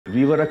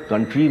We were a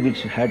country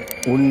which had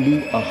only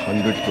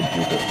 100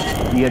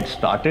 computers. We had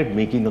started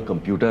making a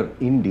computer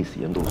in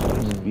DC in those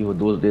days. We were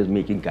those days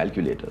making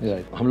calculators.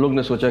 Right. हम लोग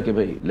ने सोचा कि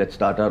भाई let's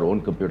start our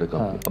own computer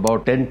company.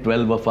 About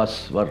 10-12 of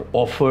us were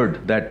offered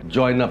that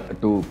join up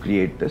to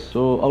create this.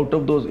 So out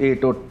of those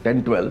 8 or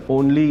 10, 12,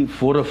 only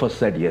 4 of us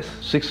said yes.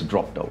 6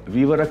 dropped out.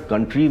 We were a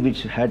country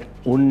which had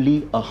only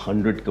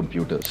 100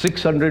 computers.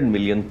 600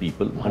 million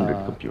people,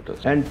 100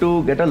 computers. And to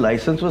get a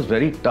license was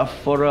very tough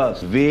for a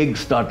vague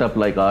startup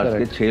like ours.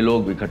 कि 6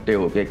 लोग इकट्ठे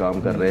होके काम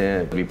कर रहे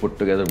हैं. We put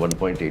together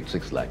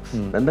 1.86 lakhs.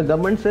 And the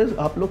government says,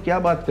 आप लोग क्या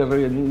बात कर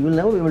रहे हो? You will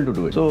never be able to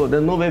do it. So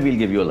there's no way we'll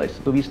give you a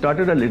license. So we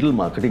started a little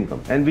marketing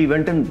company. And we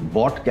went and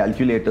bought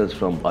calculators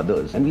from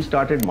others. And we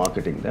started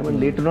marketing them. And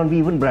later on, we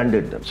even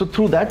branded them. So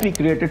through that, we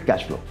created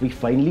cash flow. We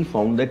finally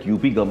found that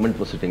UP government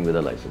was sitting with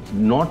a license,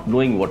 not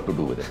knowing what to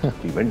do with it.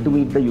 We went to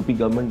meet the UP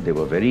government. They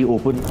were very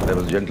open. There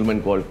was a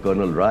gentleman called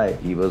Colonel Rai.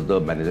 He was the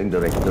managing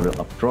director of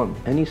Uptron.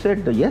 And he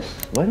said, yes,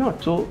 why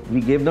not? So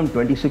we gave them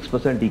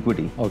 26%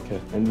 equity. Okay.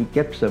 And we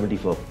kept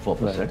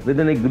 74% with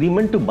an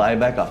agreement to buy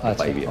back after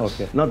 5 years.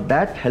 Okay. Now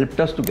that helped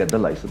us to get the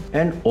license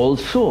and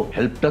also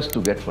helped us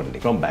to get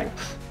funding from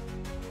banks.